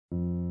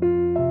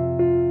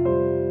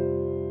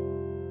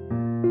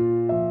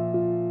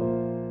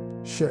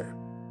share.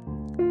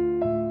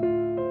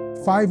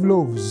 5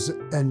 loaves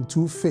and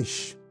 2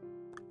 fish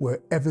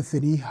were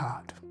everything he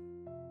had.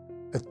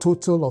 A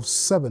total of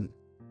 7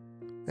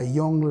 a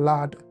young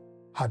lad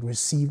had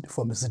received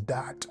from his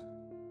dad.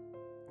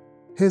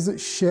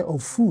 His share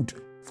of food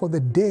for the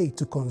day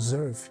to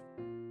conserve.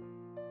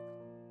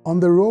 On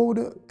the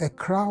road, a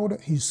crowd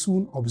he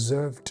soon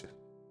observed.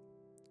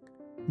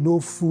 No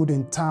food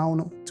in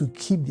town to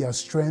keep their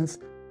strength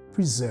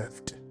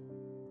preserved.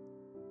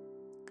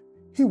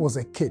 He was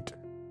a kid,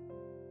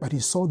 but he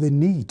saw the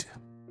need.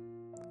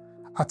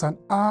 At an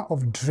hour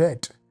of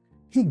dread,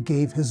 he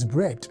gave his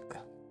bread.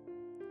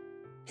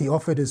 He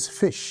offered his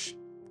fish.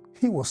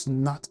 He was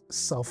not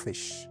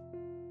selfish.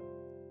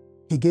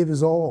 He gave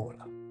his all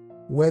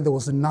where there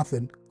was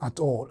nothing at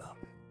all.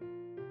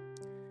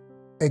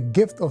 A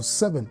gift of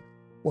 7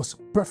 was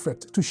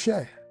perfect to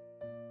share.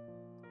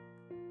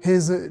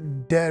 His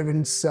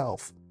daring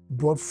self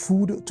brought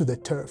food to the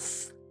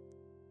turf.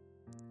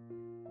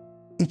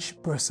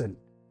 Each person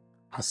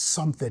has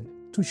something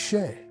to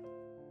share.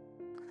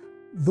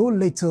 Though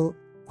little,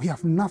 we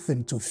have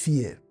nothing to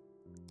fear.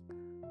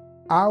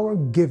 Our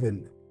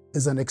giving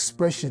is an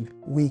expression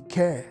we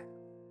care.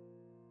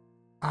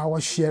 Our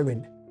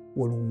sharing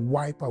will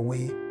wipe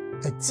away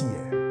a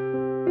tear.